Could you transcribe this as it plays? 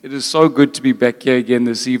It is so good to be back here again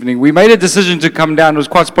this evening. We made a decision to come down. It was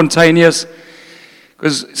quite spontaneous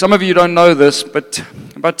because some of you don't know this, but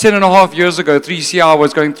about 10 and a half years ago, 3CR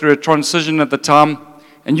was going through a transition at the time,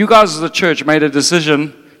 and you guys as a church made a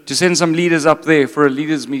decision to send some leaders up there for a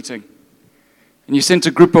leaders meeting. And you sent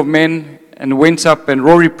a group of men and went up, and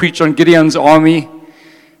Rory preached on Gideon's army,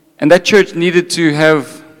 and that church needed to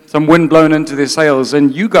have some wind blown into their sails,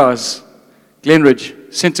 and you guys, Glenridge,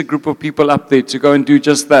 sent a group of people up there to go and do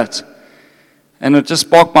just that. And it just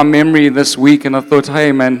sparked my memory this week, and I thought,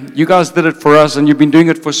 hey man, you guys did it for us, and you've been doing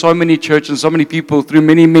it for so many churches and so many people through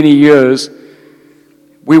many, many years.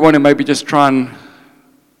 We want to maybe just try and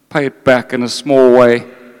pay it back in a small way.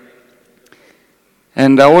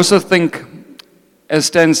 And I also think, as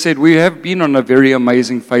Stan said, we have been on a very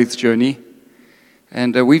amazing faith journey.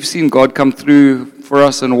 And we've seen God come through for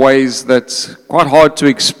us in ways that's quite hard to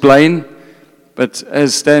explain. But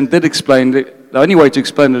as Stan did explain, the only way to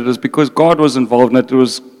explain it is because God was involved, and it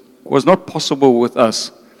was not possible with us.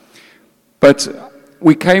 But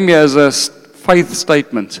we came here as a faith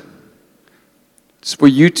statement. It's for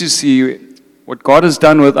you to see what God has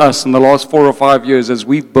done with us in the last 4 or 5 years as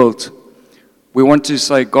we've built. We want to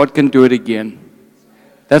say God can do it again.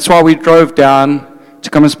 That's why we drove down to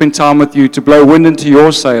come and spend time with you, to blow wind into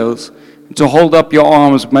your sails, and to hold up your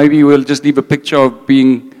arms. Maybe we'll just leave a picture of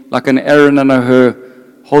being like an Aaron and a Hur,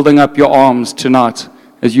 holding up your arms tonight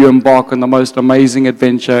as you embark on the most amazing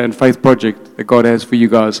adventure and faith project that God has for you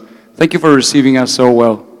guys. Thank you for receiving us so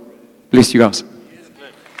well. Bless you guys.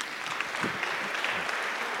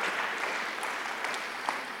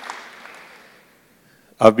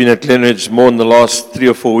 I've been at Glenridge more in the last 3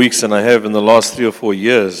 or 4 weeks than I have in the last 3 or 4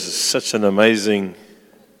 years. It's such an amazing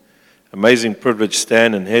privilege,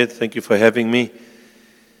 Stan and Head. Thank you for having me.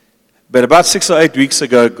 But about 6 or 8 weeks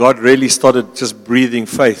ago, God really started just breathing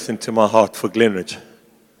faith into my heart for Glenridge.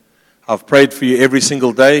 I've prayed for you every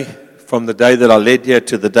single day, from the day that I led here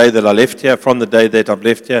to the day that I left here, from the day that I've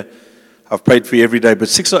left here. I've prayed for you every day. But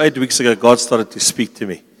 6 or 8 weeks ago, God started to speak to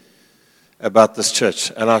me about this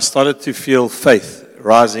church. And I started to feel faith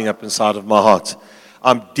rising up inside of my heart.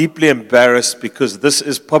 I'm deeply embarrassed because this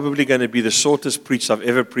is probably going to be the shortest preach I've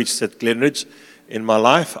ever preached at Glenridge in my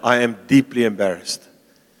life. I am deeply embarrassed.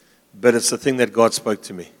 But it's the thing that God spoke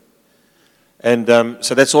to me. And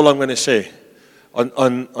so that's all I'm going to share.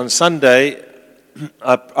 On Sunday,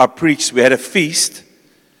 I preached. We had a feast.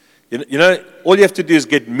 You know, all you have to do is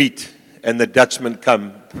get meat, and the Dutchmen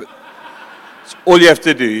come. It's all you have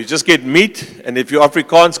to do. You just get meat, and if you're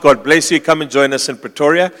Afrikaans, God bless you, come and join us in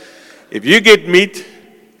Pretoria. If you get meat,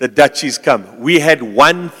 the Dutchies come. We had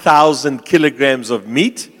 1,000 kilograms of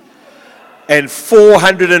meat and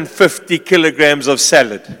 450 kilograms of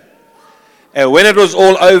salad. And when it was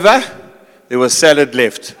all over, there was salad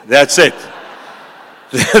left. That's it.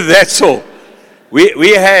 That's all.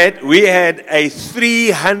 We had a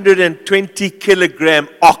 320 kilogram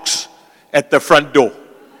ox at the front door.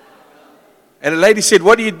 And a lady said,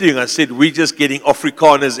 "What are you doing?" I said, "We're just getting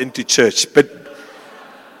Afrikaners into church." But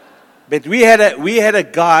we had a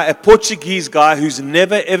guy, a Portuguese guy, who's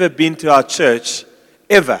never ever been to our church,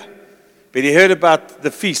 ever. But he heard about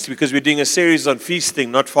the feast because we're doing a series on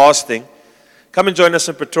feasting, not fasting. Come and join us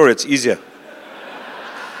in Pretoria. It's easier.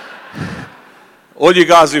 All you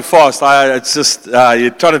guys who fast, it's just, you're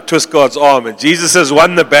trying to twist God's arm. And Jesus has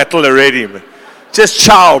won the battle already. Man. Just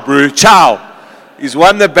chow, bro. Chow. He's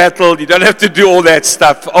won the battle. You don't have to do all that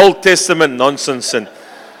stuff. Old Testament nonsense. And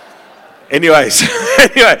anyways,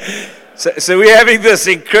 so we're having this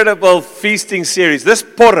incredible feasting series. This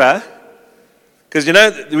porra, because you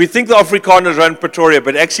know, we think the Afrikaners run Pretoria,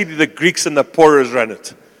 but actually the Greeks and the Porras run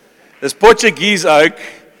it. This Portuguese oak,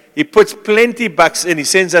 he puts plenty bucks in. He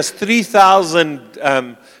sends us 3,000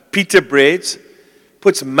 pita breads,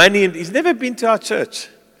 puts money in. He's never been to our church.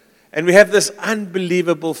 And we have this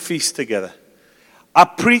unbelievable feast together. I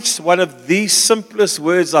preached one of the simplest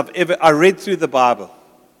words I read through the Bible.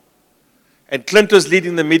 And Clint was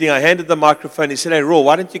leading the meeting. I handed the microphone. He said, "Hey, Roy,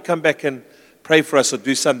 why don't you come back and pray for us or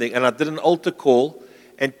do something?" And I did an altar call,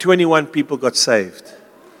 and 21 people got saved.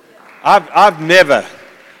 I've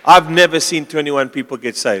never seen 21 people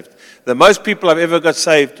get saved. The most people I've ever got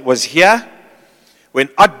saved was here when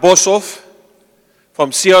Art Boshoff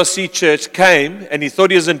from CRC Church came, and he thought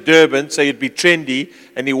he was in Durban, so he'd be trendy,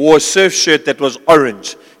 and he wore a surf shirt that was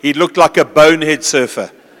orange. He looked like a bonehead surfer.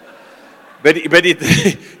 But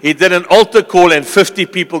he did an altar call, and 50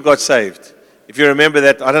 people got saved. If you remember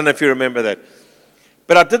that, I don't know if you remember that.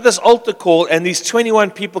 But I did this altar call, and these 21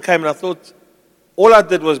 people came, and I thought, all I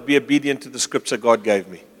did was be obedient to the scripture God gave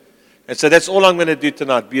me. And so that's all I'm going to do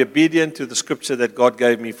tonight, be obedient to the scripture that God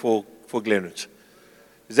gave me for Glenridge.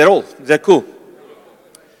 Is that all? Is that cool?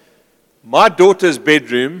 My daughter's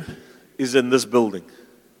bedroom is in this building.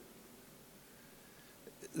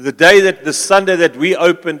 The Sunday that we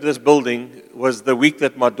opened this building was the week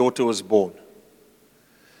that my daughter was born.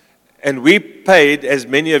 And we paid, as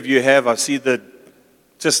many of you have, I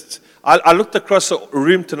looked across a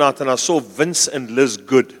room tonight and I saw Vince and Liz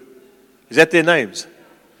Good. Is that their names?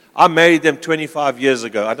 I married them 25 years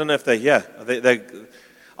ago. I don't know if they're here.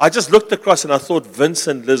 I just looked across and I thought Vince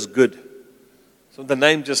and Liz Good. So the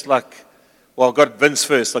name just I got Vince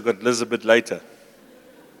first, I got Liz a bit later.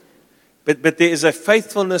 But there is a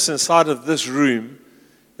faithfulness inside of this room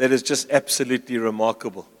that is just absolutely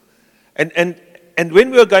remarkable. And when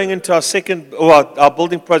we were going into our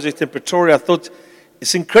building project in Pretoria, I thought,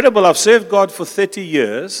 it's incredible. I've served God for 30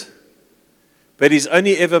 years, but He's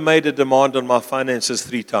only ever made a demand on my finances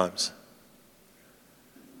 3 times.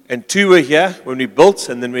 And 2 were here when we built,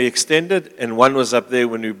 and then we extended, and 1 was up there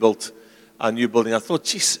when we built our new building. I thought,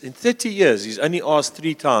 geez, in 30 years, He's only asked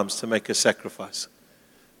 3 times to make a sacrifice.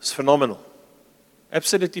 It's phenomenal.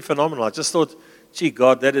 Absolutely phenomenal. I just thought, gee,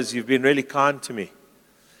 God, you've been really kind to me.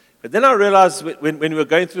 But then I realized when we were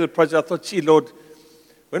going through the project, I thought, gee, Lord,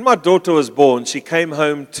 when my daughter was born, she came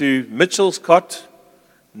home to Mitchell's cot,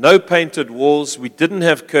 no painted walls, we didn't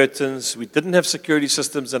have curtains, we didn't have security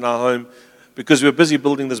systems in our home because we were busy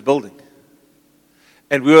building this building.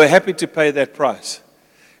 And we were happy to pay that price.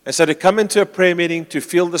 And so to come into a prayer meeting, to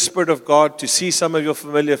feel the Spirit of God, to see some of your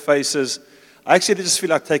familiar faces, I actually just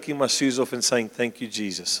feel like taking my shoes off and saying, thank you,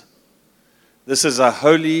 Jesus. This is a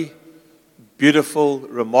holy, beautiful,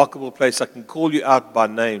 remarkable place. I can call you out by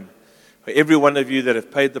name for every one of you that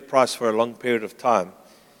have paid the price for a long period of time.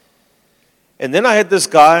 And then I had this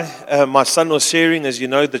guy, my son was sharing, as you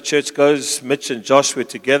know, the church goes, Mitch and Josh were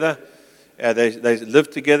together. They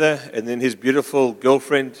lived together, and then his beautiful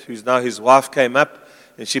girlfriend, who's now his wife, came up.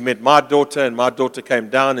 And she met my daughter, and my daughter came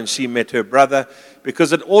down, and she met her brother.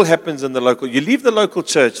 Because it all happens in the local. You leave the local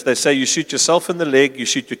church, they say you shoot yourself in the leg, you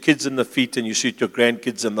shoot your kids in the feet, and you shoot your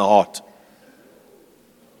grandkids in the heart.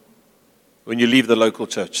 When you leave the local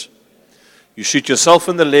church. You shoot yourself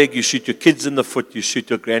in the leg, you shoot your kids in the foot, you shoot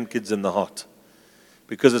your grandkids in the heart.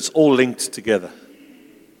 Because it's all linked together.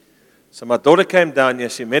 So my daughter came down here,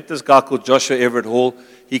 she met this guy called Joshua Everett Hall.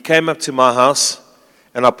 He came up to my house,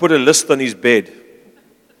 and I put a list on his bed.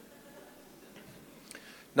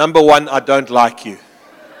 Number 1, I don't like you.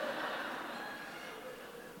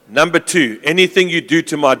 Number 2, anything you do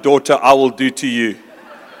to my daughter, I will do to you.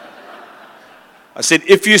 I said,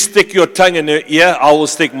 if you stick your tongue in her ear, I will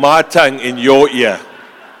stick my tongue in your ear.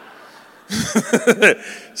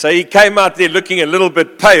 So he came out there looking a little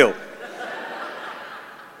bit pale.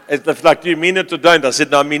 It's like, do you mean it or don't? I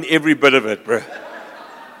said, no, I mean every bit of it, bro.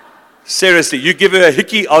 Seriously, you give her a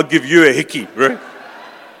hickey, I'll give you a hickey, bro.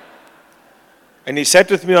 And he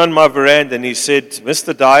sat with me on my veranda and he said,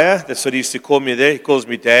 Mr. Dyer, that's what he used to call me there. He calls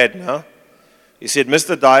me Dad now. He said,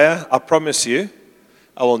 Mr. Dyer, I promise you,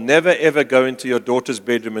 I will never ever go into your daughter's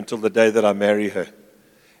bedroom until the day that I marry her.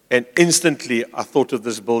 And instantly I thought of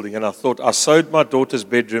this building and I thought, I sowed my daughter's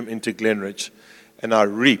bedroom into Glenridge and I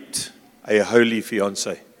reaped a holy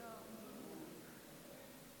fiancé.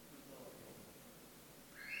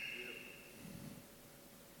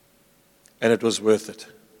 And it was worth it.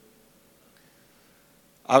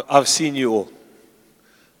 I've seen you all.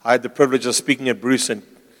 I had the privilege of speaking at Bruce and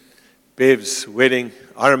Bev's wedding.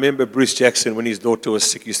 I remember Bruce Jackson, when his daughter was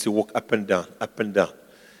sick, used to walk up and down, up and down.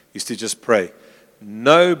 He used to just pray.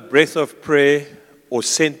 No breath of prayer or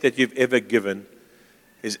cent that you've ever given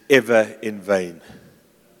is ever in vain.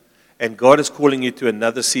 And God is calling you to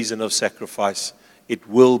another season of sacrifice. It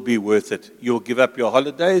will be worth it. You'll give up your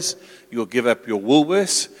holidays. You'll give up your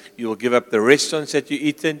Woolworths. You'll give up the restaurants that you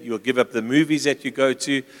eat in. You'll give up the movies that you go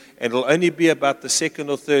to. And it'll only be about the second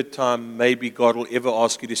or third time maybe God will ever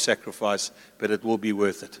ask you to sacrifice, but it will be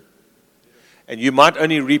worth it. And you might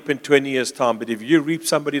only reap in 20 years' time, but if you reap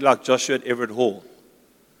somebody like Joshua at Everett Hall,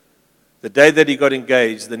 the day that he got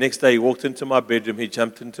engaged, the next day he walked into my bedroom, he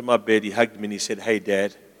jumped into my bed, he hugged me and he said, "Hey,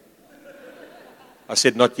 Dad." I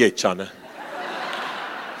said, "Not yet, Chana.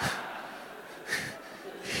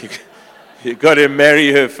 You got to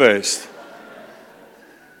marry her first."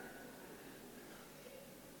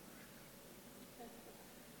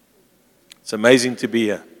 It's amazing to be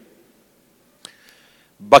here.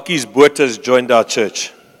 Bucky's Boerters joined our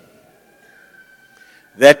church.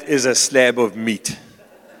 That is a slab of meat,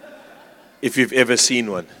 if you've ever seen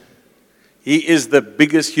one. He is the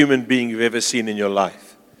biggest human being you've ever seen in your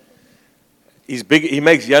life. He's big. He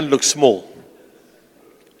makes Jan look small.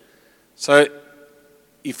 So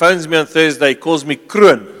he phones me on Thursday, he calls me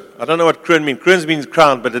Kroon. I don't know what kroon means. Kroon means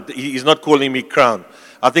crown, but he's not calling me crown.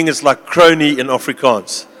 I think it's like crony in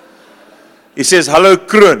Afrikaans. He says, "Hallo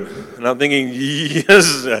kroon." And I'm thinking,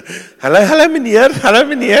 yes. Hallo meneer. Hallo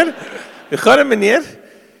meneer. Hoe gaan het meneer?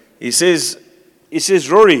 He says,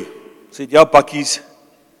 "Rory." I said, "Yeah, bakkies."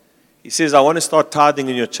 He says, "I want to start tithing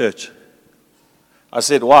in your church." I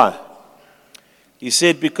said, "Why?" He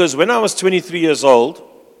said, "Because when I was 23 years old,"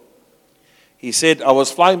 he said, "I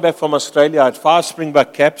was flying back from Australia. I had 5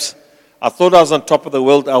 Springbok caps. I thought I was on top of the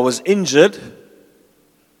world. I was injured.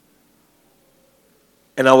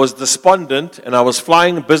 And I was despondent. And I was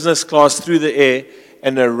flying business class through the air.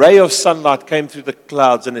 And a ray of sunlight came through the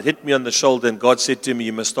clouds. And it hit me on the shoulder. And God said to me,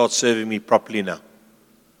 'You must start serving me properly now.'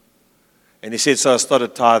 And he said, so I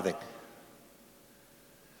started tithing.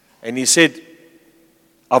 And he said,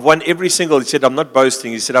 I've won every single, he said, I'm not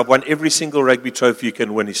boasting. He said, I've won every single rugby trophy you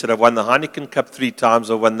can win. He said, I've won the Heineken Cup 3 times.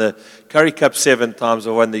 I've won the Curry Cup 7 times.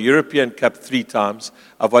 I've won the European Cup 3 times.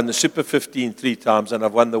 I've won the Super 15 3 times. And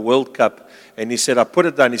I've won the World Cup. And he said, I put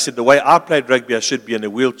it down. He said, the way I played rugby, I should be in a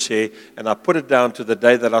wheelchair. And I put it down to the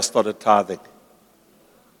day that I started tithing.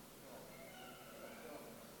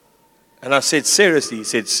 And I said, seriously? He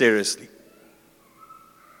said, seriously.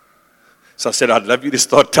 So I said, I'd love you to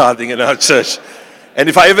start tithing in our church. And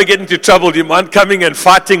if I ever get into trouble, do you mind coming and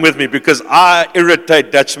fighting with me? Because I irritate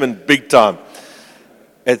Dutchmen big time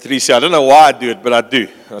at 3C. I don't know why I do it, but I do.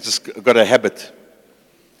 I just got a habit.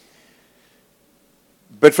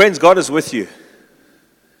 But friends, God is with you.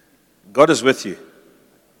 God is with you.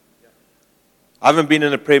 I haven't been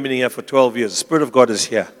in a prayer meeting here for 12 years. The Spirit of God is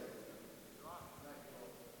here.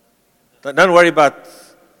 Don't worry about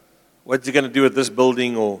what you're going to do with this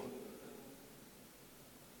building or...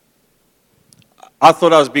 I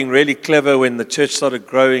thought I was being really clever when the church started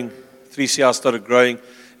growing, 3CR started growing,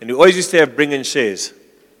 and we always used to have bring and shares.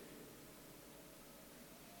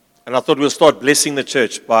 And I thought we'll start blessing the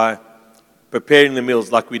church by preparing the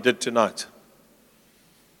meals like we did tonight.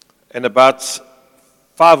 And about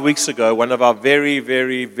 5 weeks ago, one of our very,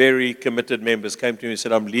 very, very committed members came to me and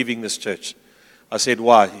said, I'm leaving this church. I said,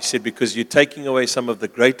 why? He said, because you're taking away some of the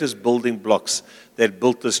greatest building blocks that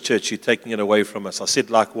built this church. You're taking it away from us. I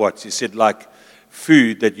said, like what? He said, like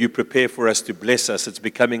food that you prepare for us to bless us, it's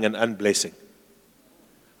becoming an unblessing.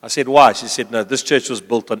 I said, why? She said, no, this church was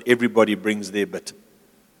built on everybody brings their bit.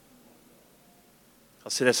 I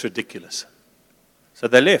said, that's ridiculous. So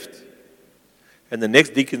they left. And the next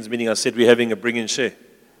deacon's meeting, I said, we're having a bring and share.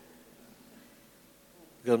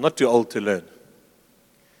 Because I'm not too old to learn.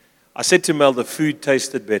 I said to Mel, the food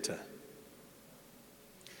tasted better.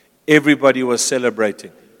 Everybody was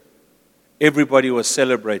celebrating. Everybody was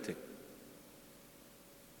celebrating.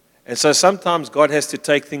 And so sometimes God has to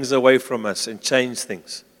take things away from us and change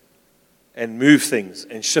things and move things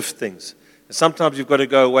and shift things. And sometimes you've got to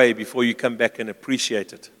go away before you come back and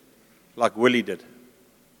appreciate it, like Willie did.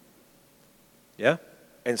 Yeah?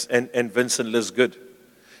 And Vincent lives good.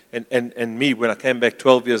 And me, when I came back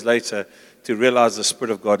 12 years later, to realize the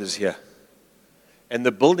Spirit of God is here. And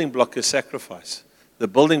the building block is sacrifice. The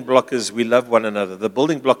building block is we love one another. The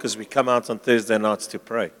building block is we come out on Thursday nights to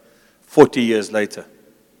pray. 40 years later.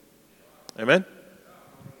 Amen?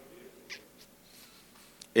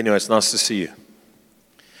 Anyway, it's nice to see you.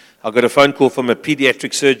 I got a phone call from a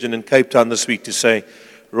pediatric surgeon in Cape Town this week to say,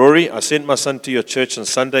 Rory, I sent my son to your church on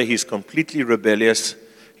Sunday. He's completely rebellious.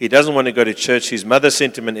 He doesn't want to go to church. His mother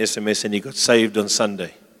sent him an SMS and he got saved on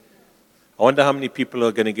Sunday. I wonder how many people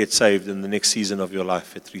are going to get saved in the next season of your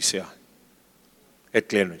life at 3CR. At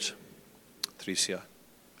Glenridge. 3CR.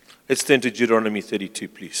 Let's turn to Deuteronomy 32,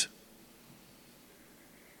 please.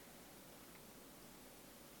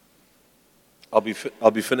 I'll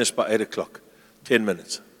be finished by 8 o'clock. 10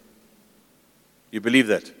 minutes. You believe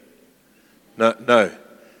that? No.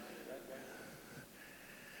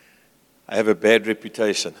 I have a bad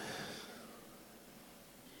reputation.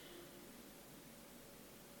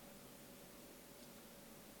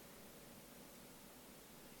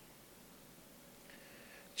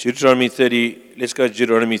 Deuteronomy 30, let's go to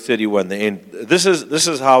Deuteronomy 31, the end. This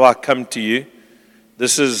is how I come to you.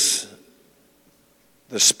 This is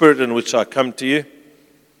the spirit in which I come to you.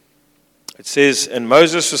 It says, and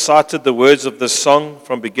Moses recited the words of this song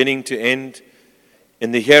from beginning to end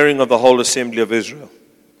in the hearing of the whole assembly of Israel.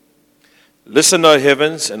 Listen, O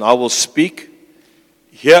heavens, and I will speak.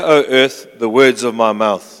 Hear, O earth, the words of my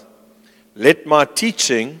mouth. Let my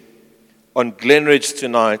teaching on Glenridge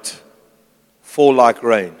tonight fall like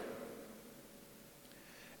rain.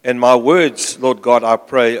 And my words, Lord God, I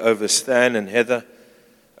pray over Stan and Heather,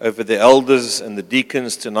 over the elders and the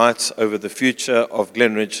deacons tonight, over the future of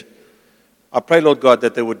Glenridge. I pray, Lord God,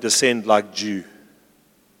 that they would descend like dew.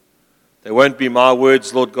 They won't be my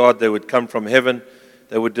words, Lord God. They would come from heaven.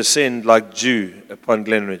 They would descend like dew upon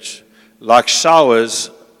Glenridge, like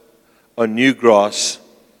showers on new grass,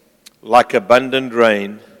 like abundant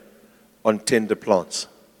rain on tender plants.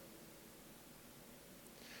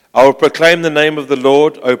 I will proclaim the name of the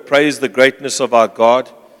Lord. Oh, praise the greatness of our God.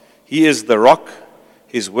 He is the rock.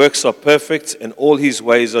 His works are perfect, and all his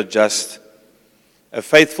ways are just. A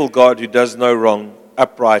faithful God who does no wrong,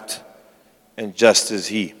 upright and just as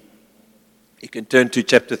he. You can turn to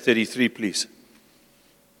chapter 33, please.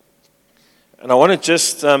 And I want to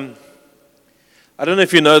just, I don't know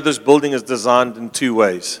if you know, this building is designed in two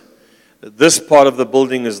ways. This part of the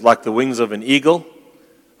building is like the wings of an eagle.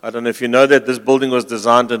 I don't know if you know that this building was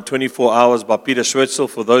designed in 24 hours by Peter Schwetzel.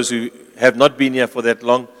 For those who have not been here for that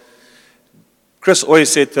long, Chris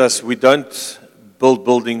always said to us, we don't build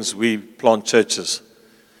buildings, we plant churches.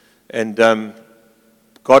 And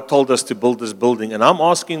God told us to build this building. And I'm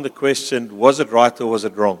asking the question, was it right or was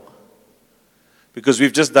it wrong? Because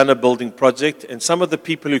we've just done a building project, and some of the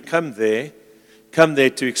people who come there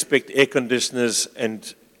to expect air conditioners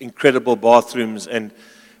and incredible bathrooms, and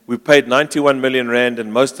we paid 91 million rand,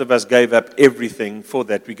 and most of us gave up everything for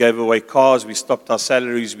that. We gave away cars, we stopped our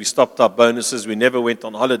salaries, we stopped our bonuses, we never went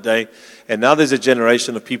on holiday, and now there's a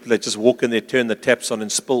generation of people that just walk in there, turn the taps on,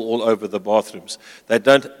 and spill all over the bathrooms. They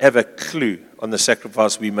don't have a clue on the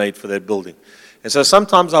sacrifice we made for that building. And so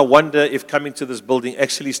sometimes I wonder if coming to this building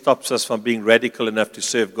actually stops us from being radical enough to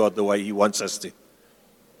serve God the way he wants us to.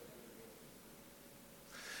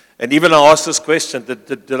 And even I asked this question,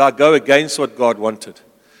 did I go against what God wanted?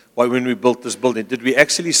 Why, when we built this building, did we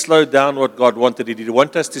actually slow down what God wanted? Did he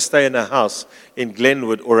want us to stay in a house in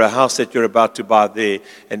Glenwood or a house that you're about to buy there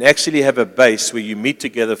and actually have a base where you meet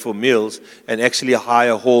together for meals and actually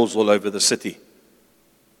hire halls all over the city?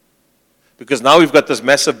 Because now we've got this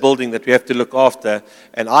massive building that we have to look after,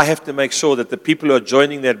 and I have to make sure that the people who are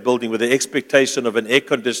joining that building with the expectation of an air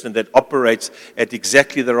conditioner that operates at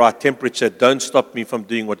exactly the right temperature don't stop me from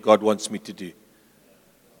doing what God wants me to do.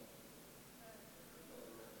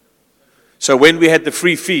 So when we had the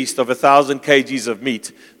free feast of 1,000 kgs of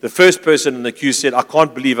meat, the first person in the queue said, I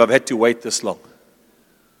can't believe I've had to wait this long.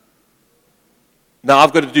 Now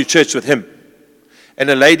I've got to do church with him. And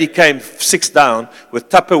a lady came 6 down with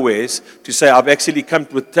Tupperwares to say, I've actually come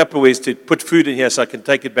with Tupperwares to put food in here so I can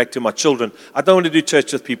take it back to my children. I don't want to do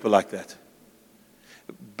church with people like that.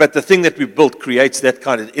 But the thing that we built creates that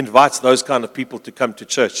kind of, invites those kind of people to come to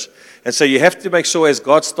church. And so you have to make sure as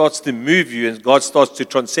God starts to move you and God starts to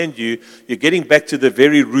transcend you, you're getting back to the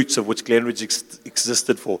very roots of which Glenridge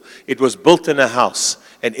existed for. It was built in a house.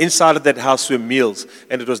 And inside of that house were meals.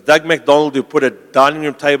 And it was Doug MacDonald who put a dining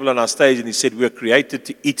room table on our stage and he said, we were created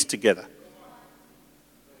to eat together.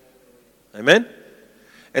 Amen?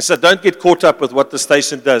 And so don't get caught up with what the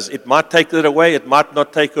station does. It might take it away, it might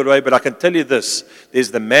not take it away, but I can tell you this, there's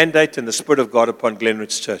the mandate and the Spirit of God upon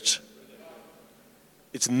Glenridge Church.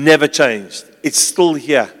 It's never changed. It's still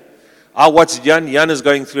here. I watched Jan. Jan is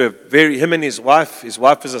going through him and his wife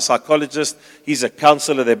is a psychologist. He's a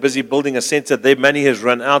counselor. They're busy building a center. Their money has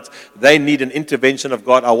run out. They need an intervention of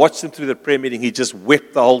God. I watched him through the prayer meeting. He just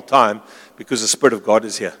wept the whole time because the Spirit of God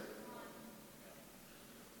is here.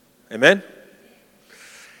 Amen?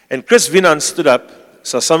 And Chris Vinan stood up.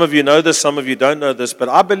 So some of you know this, some of you don't know this, but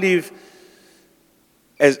I believe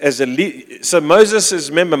so Moses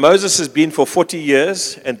has been for 40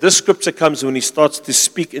 years, and this scripture comes when he starts to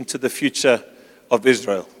speak into the future of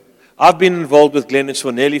Israel. I've been involved with Glenridge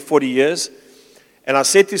for nearly 40 years, and I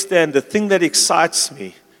said to Stan, the thing that excites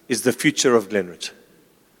me is the future of Glenridge.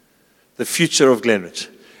 The future of Glenridge.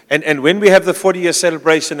 And when we have the 40-year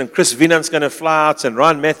celebration, and Chris Vinan's going to fly out, and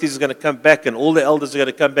Ryan Matthews is going to come back, and all the elders are going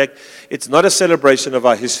to come back, it's not a celebration of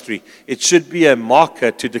our history. It should be a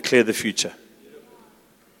marker to declare the future.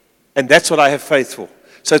 And that's what I have faith for.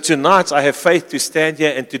 So tonight, I have faith to stand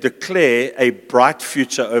here and to declare a bright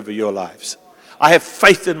future over your lives. I have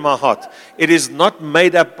faith in my heart. It is not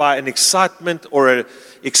made up by an excitement or an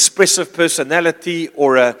expressive personality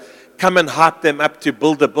or a come and hype them up to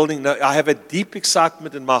build a building. No, I have a deep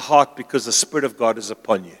excitement in my heart because the Spirit of God is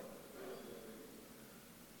upon you.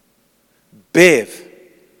 Bev,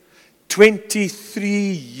 23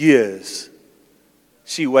 years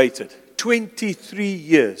she waited. 23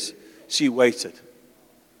 years. She waited.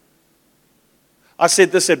 I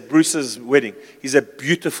said this at Bruce's wedding. He's a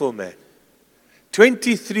beautiful man.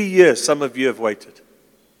 23 years some of you have waited.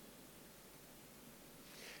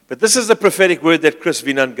 But this is the prophetic word that Chris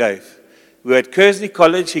Vinan gave. We were at Kearsley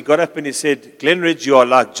College. He got up and he said, Glenridge, you are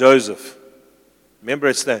like Joseph. Remember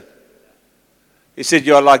it's that? He said,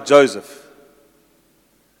 you are like Joseph.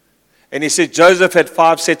 And he said Joseph had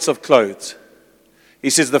 5 sets of clothes. He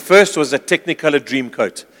says the first was a Technicolor dream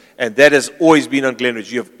coat. And that has always been on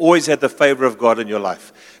Glenridge. You have always had the favor of God in your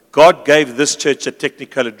life. God gave this church a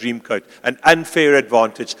Technicolor dream coat, an unfair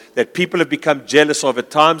advantage that people have become jealous of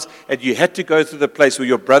at times. And you had to go through the place where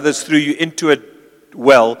your brothers threw you into a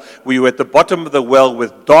well, where you were at the bottom of the well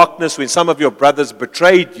with darkness, when some of your brothers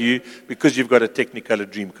betrayed you because you've got a Technicolor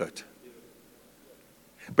dream coat.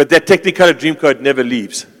 But that Technicolor dream coat never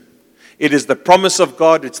leaves. It is the promise of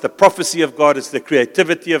God, it's the prophecy of God, it's the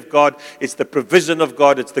creativity of God, it's the provision of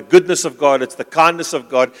God, it's the goodness of God, it's the kindness of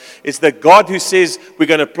God. It's the God who says we're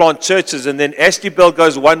going to plant churches, and then Ashley Bell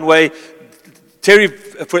goes one way, Terry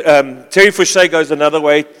Fouché goes another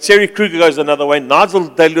way, Terry Kruger goes another way, Nigel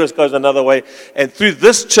Day-Lewis goes another way, and through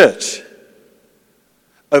this church,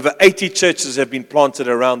 over 80 churches have been planted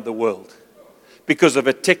around the world because of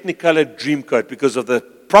a Technicolor dream coat, because of the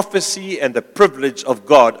prophecy and the privilege of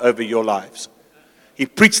God over your lives. He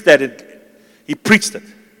preached that. He preached it.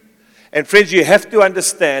 And friends, you have to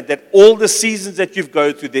understand that all the seasons that you've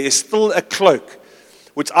gone through, there is still a cloak,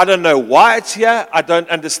 which I don't know why it's here. I don't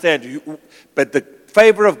understand. But the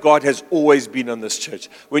favor of God has always been on this church.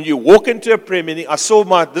 When you walk into a prayer meeting,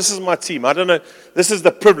 this is my team. I don't know, this is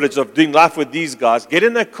the privilege of doing life with these guys. Get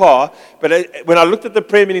in a car, but when I looked at the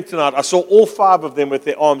prayer meeting tonight, I saw all 5 of them with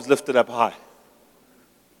their arms lifted up high.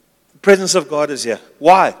 Presence of God is here.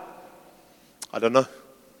 Why? I don't know.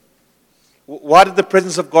 Why did the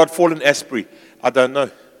presence of God fall in Asbury? I don't know.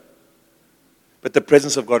 But the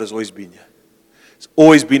presence of God has always been here. It's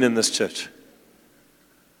always been in this church.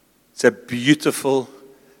 It's a beautiful,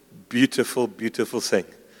 beautiful, beautiful thing.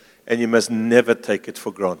 And you must never take it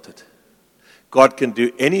for granted. God can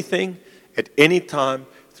do anything at any time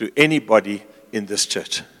through anybody in this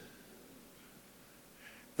church.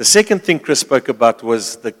 The second thing Chris spoke about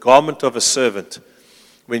was the garment of a servant.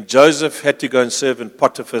 When Joseph had to go and serve in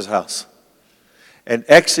Potiphar's house. And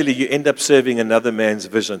actually, you end up serving another man's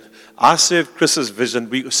vision. I served Chris's vision.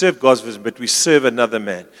 We serve God's vision, but we serve another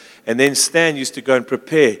man. And then Stan used to go and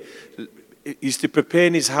prepare. He used to prepare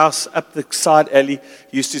in his house up the side alley.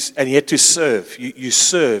 And he had to serve. You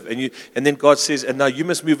serve. And then God says, and now you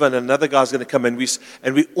must move on. Another guy's going to come. And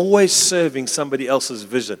we're always serving somebody else's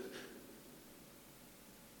vision.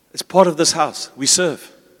 It's part of this house. We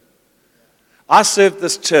serve. I served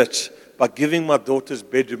this church by giving my daughter's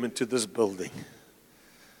bedroom into this building.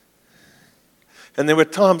 And there were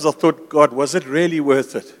times I thought, God, was it really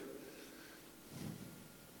worth it?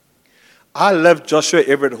 I love Joshua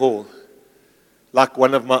Everett Hall like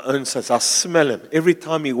one of my own sons. I smell him. Every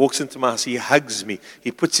time he walks into my house, he hugs me.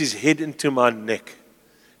 He puts his head into my neck.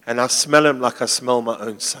 And I smell him like I smell my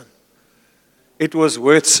own son. It was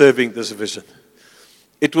worth serving this vision.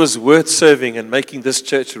 It was worth serving and making this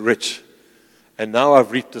church rich. And now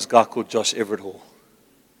I've reaped this guy called Josh Everett Hall.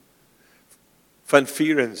 Van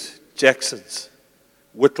Vierens, Jacksons,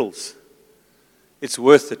 Whittles. It's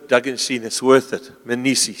worth it. Doug and Sheen, it's worth it.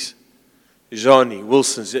 Menisis, Johnny,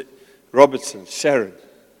 Wilsons, Robertson, Sharon.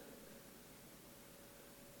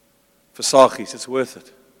 Fasagis, it's worth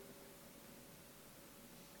it.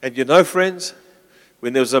 And you know, friends,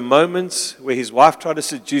 when there was a moment where his wife tried to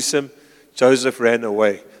seduce him, Joseph ran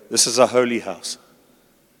away. This is a holy house.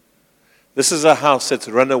 This is a house that's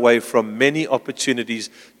run away from many opportunities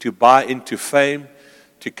to buy into fame,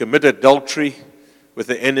 to commit adultery with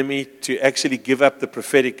the enemy, to actually give up the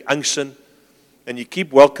prophetic unction. And you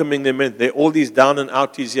keep welcoming them in. There are all these down and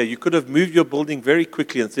outies here. You could have moved your building very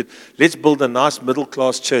quickly and said, let's build a nice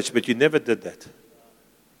middle-class church, but you never did that.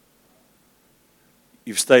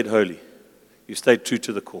 You've stayed holy. You've stayed true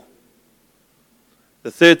to the core. The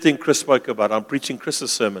third thing Chris spoke about, I'm preaching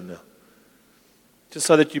Chris's sermon now, just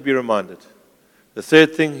so that you be reminded. The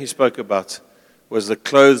third thing he spoke about was the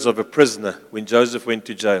clothes of a prisoner when Joseph went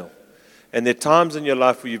to jail. And there are times in your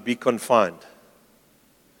life where you've been confined.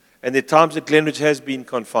 And there are times that Glenridge has been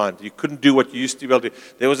confined. You couldn't do what you used to be able to do.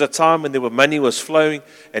 There was a time when money was flowing,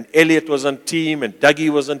 and Elliot was on team, and Dougie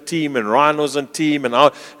was on team, and Ryan was on team,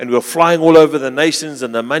 and we were flying all over the nations,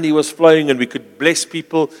 and the money was flowing, and we could bless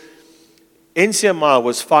people. NCMI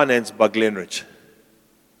was financed by Glenridge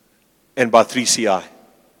and by 3CI.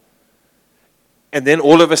 And then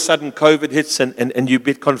all of a sudden COVID hits and you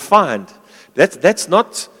get confined. That's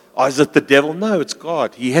not, is it the devil? No, it's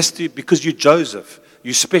God. He has to, because you're Joseph.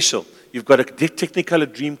 You're special. You've got a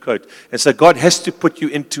Technicolor dream coat. And so God has to put you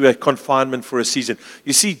into a confinement for a season.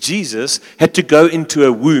 You see, Jesus had to go into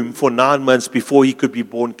a womb for 9 months before he could be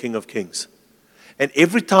born King of Kings. And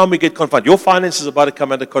every time we get confined, your finances are about to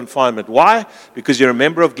come under confinement. Why? Because you're a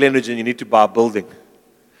member of Glenridge and you need to buy a building.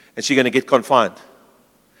 And so you're going to get confined.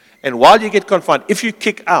 And while you get confined, if you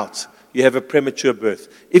kick out, you have a premature birth.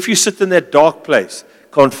 If you sit in that dark place,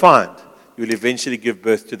 confined, you will eventually give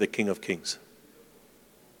birth to the King of Kings.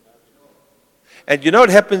 And you know what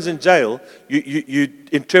happens in jail? You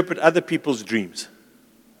interpret other people's dreams.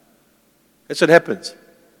 That's what happens.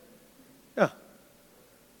 Yeah.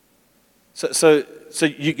 So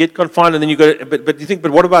you get confined and then you go, but you think,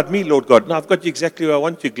 but what about me, Lord God? No, I've got you exactly where I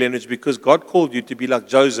want you, Glenridge, because God called you to be like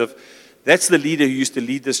Joseph. That's the leader who used to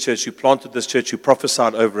lead this church, who planted this church, who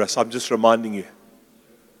prophesied over us. I'm just reminding you.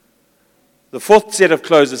 The fourth set of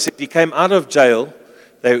clothes, it said he came out of jail,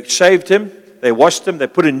 they shaved him, they washed him, they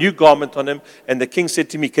put a new garment on him, and the king said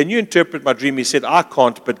to me, can you interpret my dream? He said, I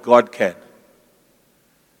can't, but God can.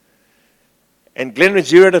 And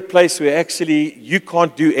Glenridge, you're at a place where actually you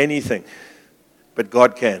can't do anything, but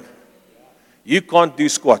God can. You can't do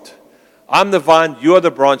squat. I'm the vine, you are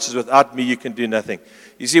the branches. Without me, you can do nothing.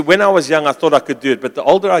 You see, when I was young, I thought I could do it. But the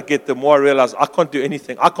older I get, the more I realize I can't do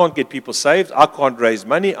anything. I can't get people saved. I can't raise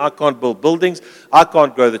money. I can't build buildings. I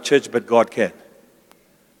can't grow the church, but God can.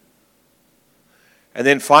 And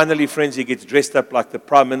then finally, friends, he gets dressed up like the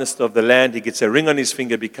prime minister of the land. He gets a ring on his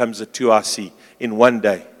finger, becomes a 2RC in one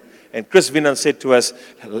day. And Chris Vinan said to us,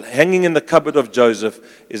 hanging in the cupboard of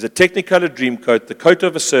Joseph is a Technicolor dream coat, the coat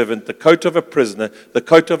of a servant, the coat of a prisoner, the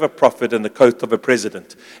coat of a prophet, and the coat of a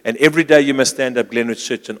president. And every day you must stand up, Glenridge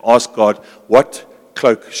Church, and ask God, what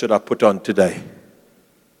cloak should I put on today?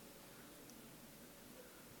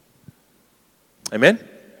 Amen?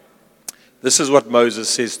 This is what Moses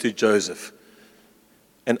says to Joseph.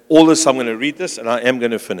 And all this, I'm going to read this, and I am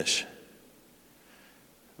going to finish.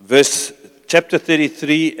 Chapter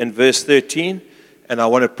 33 and verse 13, and I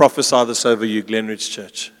want to prophesy this over you, Glenridge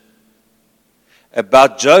Church.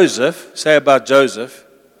 About Joseph, say about Joseph,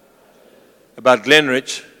 about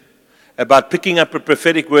Glenridge, about picking up a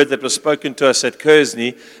prophetic word that was spoken to us at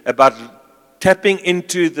Kersney, about tapping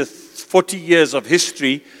into the 40 years of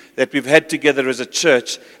history that we've had together as a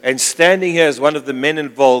church, and standing here as one of the men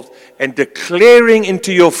involved and declaring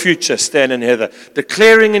into your future, Stan and Heather,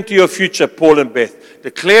 declaring into your future, Paul and Beth,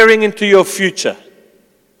 declaring into your future.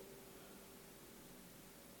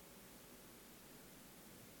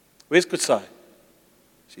 Where's Kutsai?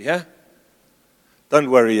 Is she here?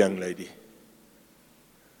 Don't worry, young lady.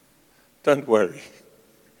 Don't worry.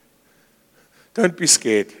 Don't be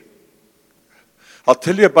scared. I'll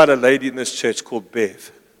tell you about a lady in this church called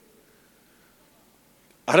Bev.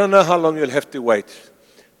 I don't know how long you'll have to wait,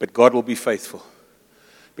 but God will be faithful.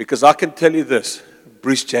 Because I can tell you this,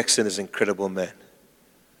 Bruce Jackson is an incredible man.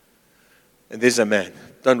 And there's a man.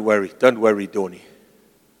 Don't worry, Donnie.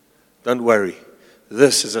 Don't worry.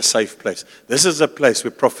 This is a safe place. This is a place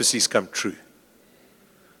where prophecies come true.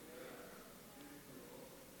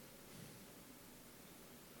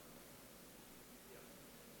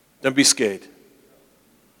 Don't be scared.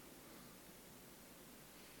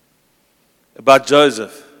 About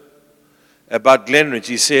Joseph, about Glenridge,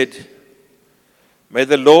 he said, may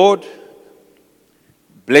the Lord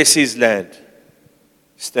bless his land,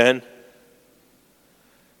 Stan,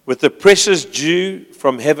 with the precious dew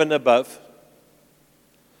from heaven above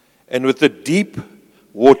and with the deep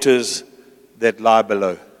waters that lie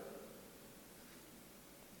below.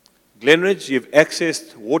 Glenridge, you've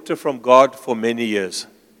accessed water from God for many years.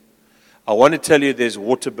 I want to tell you there's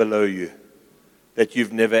water below you that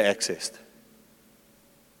you've never accessed.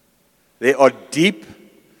 There are deep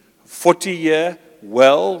 40-year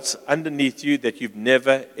wells underneath you that you've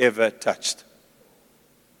never, ever touched.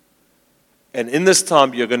 And in this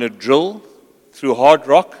time, you're going to drill through hard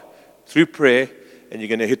rock, through prayer, and you're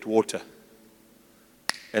going to hit water.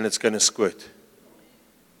 And it's going to squirt.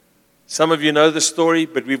 Some of you know the story,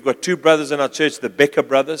 but we've got two brothers in our church, the Becker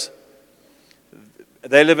brothers.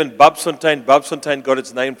 They live in Babsfontein. Babsfontein got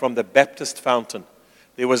its name from the Baptist fountain.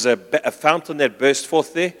 There was a fountain that burst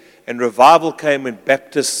forth there, and revival came when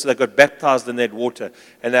Baptists they got baptized in that water.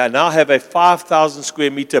 And they now have a 5,000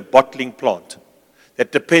 square meter bottling plant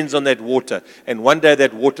that depends on that water. And one day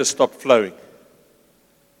that water stopped flowing.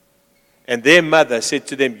 And their mother said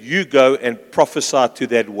to them, you go and prophesy to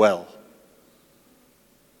that well.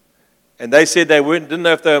 And they said didn't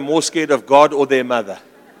know if they were more scared of God or their mother.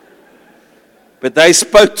 But they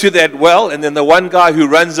spoke to that well, and then the one guy who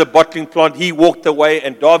runs a bottling plant, he walked away,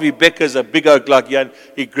 and Davy Becker's a big oak like Jan.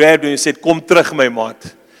 He grabbed him and said, kom terug my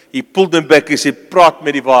maat. He pulled him back, he said, praat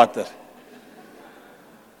met die water.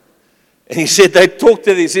 And he said, they talked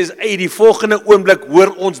to him, he says, hey, die volgende oomblik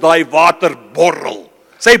hoor ons daai water borrel.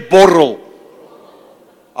 Say borrel.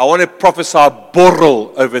 I want to prophesy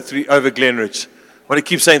borrel over Glenridge. I want to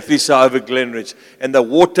keep saying 3-star over Glenridge. And the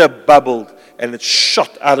water bubbled. And it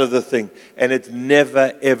shot out of the thing. And it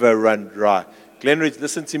never, ever run dry. Glenridge,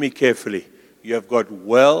 listen to me carefully. You have got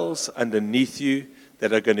wells underneath you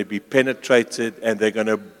that are going to be penetrated and they're going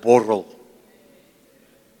to borrow.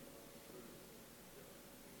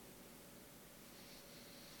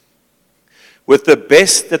 With the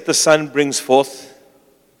best that the sun brings forth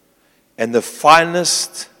and the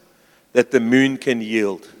finest that the moon can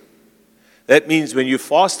yield. That means when you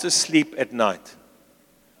fast asleep at night,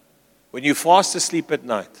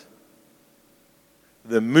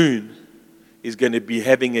 the moon is going to be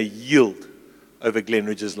having a yield over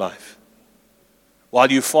Glenridge's life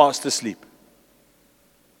while you fast asleep.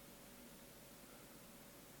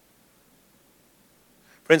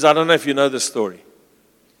 Friends, I don't know if you know this story,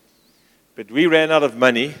 but we ran out of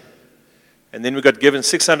money, and then we got given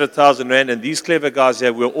 600,000 rand, and these clever guys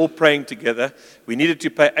here, we were all praying together. We needed to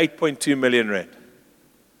pay 8.2 million rand.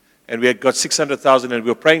 And we had got 600,000, and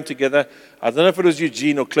we were praying together. I don't know if it was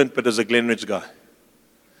Eugene or Clint, but it was a Glenridge guy.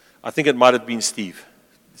 I think it might have been Steve.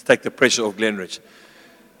 Let's take the pressure off Glenridge.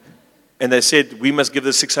 And they said, we must give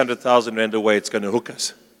the 600,000 rand away. It's going to hook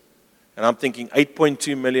us. And I'm thinking,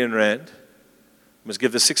 8.2 million rand. We must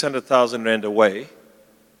give the 600,000 rand away.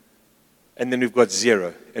 And then we've got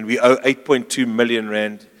zero. And we owe 8.2 million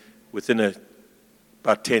rand within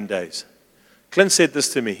about 10 days. Clint said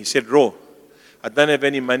this to me. He said, Ro, I don't have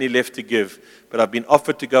any money left to give, but I've been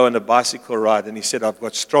offered to go on a bicycle ride. And he said, I've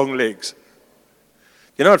got strong legs.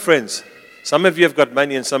 You know what, friends? Some of you have got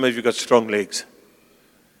money and some of you have got strong legs.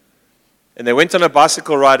 And they went on a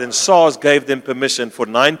bicycle ride, and SARS gave them permission for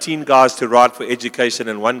 19 guys to ride for education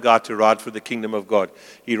and one guy to ride for the kingdom of God.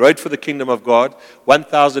 He rode for the kingdom of God,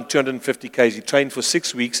 1,250 Ks. He trained for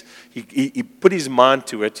 6 weeks. He put his mind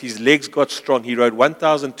to it. His legs got strong. He rode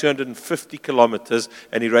 1,250 kilometers,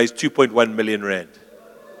 and he raised 2.1 million rand.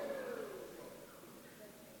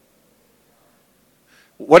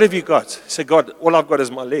 What have you got? Say, God, all I've got is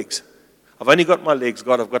my legs. I've only got my legs,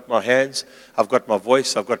 God. I've got my hands. I've got my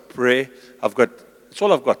voice. I've got prayer. It's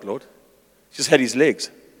all I've got, Lord. He just had his legs.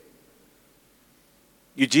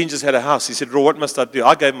 Eugene just had a house. He said, Ro, what must I do?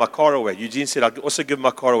 I gave my car away. Eugene said, I'll also give my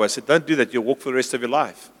car away. I said, don't do that. You'll walk for the rest of your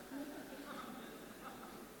life.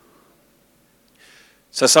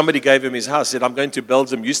 So somebody gave him his house. Said, I'm going to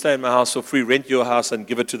Belgium. You stay in my house for free. Rent your house and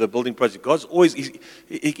give it to the building project. God's always,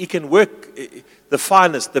 he can work the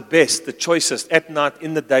finest, the best, the choicest at night,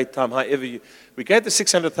 in the daytime, however you. We gave the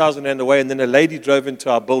 600,000 rand away, and then a lady drove into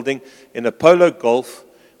our building in a Polo Golf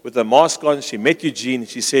with a mask on. She met Eugene.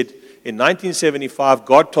 She said, in 1975,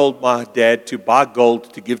 God told my dad to buy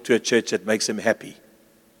gold to give to a church that makes him happy.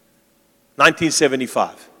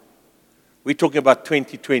 1975. We're talking about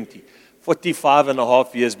 2020. 45 and a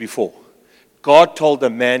half years before. God told a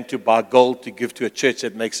man to buy gold to give to a church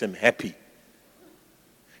that makes him happy.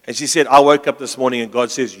 And she said, I woke up this morning and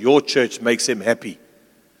God says, your church makes him happy.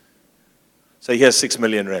 So here's 6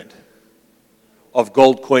 million rand of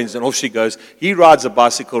gold coins, and off she goes. He rides a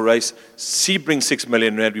bicycle race. She brings 6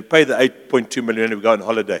 million rand. We pay the 8.2 million rand and we go on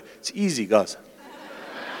holiday. It's easy, guys.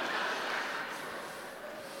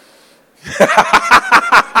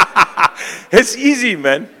 It's easy,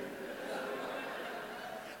 man.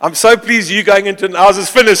 I'm so pleased you going into ours is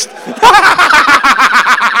finished.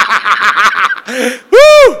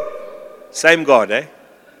 Woo! Same God, eh?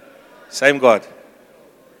 Same God.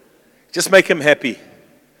 Just make him happy.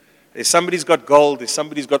 There's somebody's got gold, there's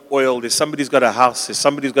somebody's got oil, there's somebody's got a house, there's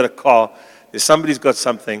somebody's got a car, there's somebody's got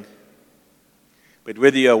something. But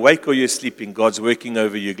whether you're awake or you're sleeping, God's working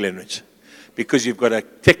over you, Glenridge, because you've got a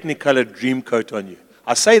Technicolor dream coat on you.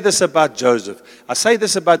 I say this about Joseph. I say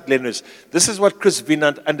this about Glenridge. This is what Chris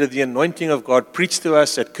Vinant, under the anointing of God, preached to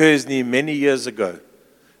us at Kersney many years ago.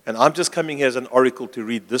 And I'm just coming here as an oracle to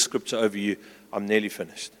read this scripture over you. I'm nearly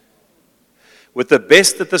finished. With the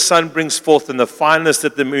best that the sun brings forth and the finest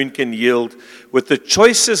that the moon can yield, with the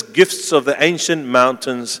choicest gifts of the ancient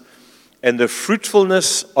mountains and the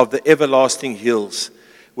fruitfulness of the everlasting hills,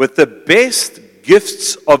 with the best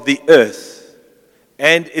gifts of the earth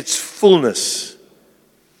and its fullness,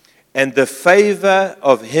 and the favor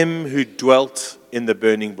of him who dwelt in the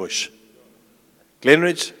burning bush.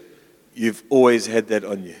 Glenridge, you've always had that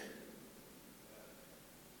on you.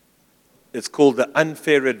 It's called the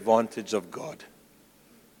unfair advantage of God.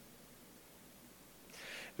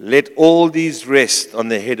 Let all these rest on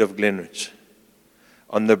the head of Glenridge,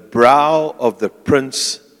 on the brow of the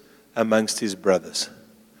prince amongst his brothers.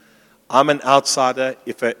 I'm an outsider.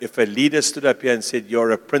 If a leader stood up here and said,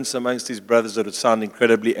 you're a prince amongst his brothers, it would sound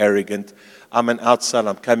incredibly arrogant. I'm an outsider.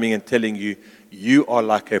 I'm coming and telling you, you are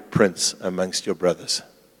like a prince amongst your brothers.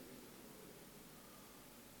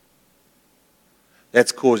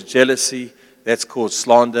 That's caused jealousy. That's caused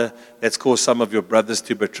slander. That's caused some of your brothers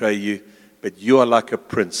to betray you. but you are like a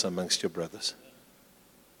prince amongst your brothers.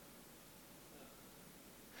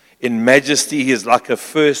 In majesty, he is like a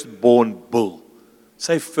firstborn bull.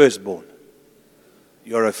 Say firstborn.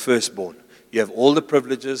 You're a firstborn. You have all the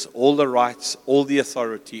privileges, all the rights, all the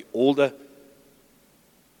authority,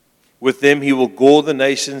 With them he will gore the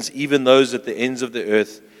nations, even those at the ends of the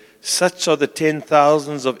earth. Such are the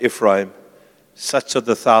 10,000s of Ephraim, such are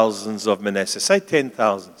the thousands of Manasseh. Say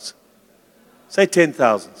 10,000s. Say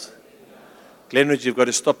 10,000s. Glenridge, you've got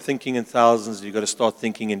to stop thinking in thousands. You've got to start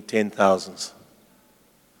thinking in 10,000s.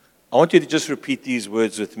 I want you to just repeat these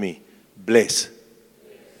words with me. Bless.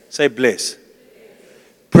 Say bless.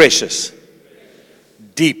 Precious.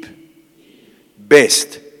 Deep.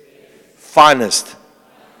 Best. Finest.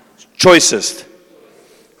 Choicest.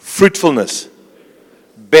 Fruitfulness.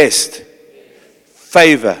 Best.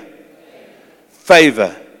 Favor.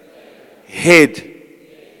 Favor. Head.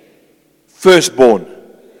 Firstborn.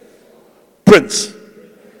 Prince.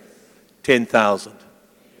 10,000.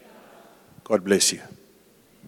 God bless you.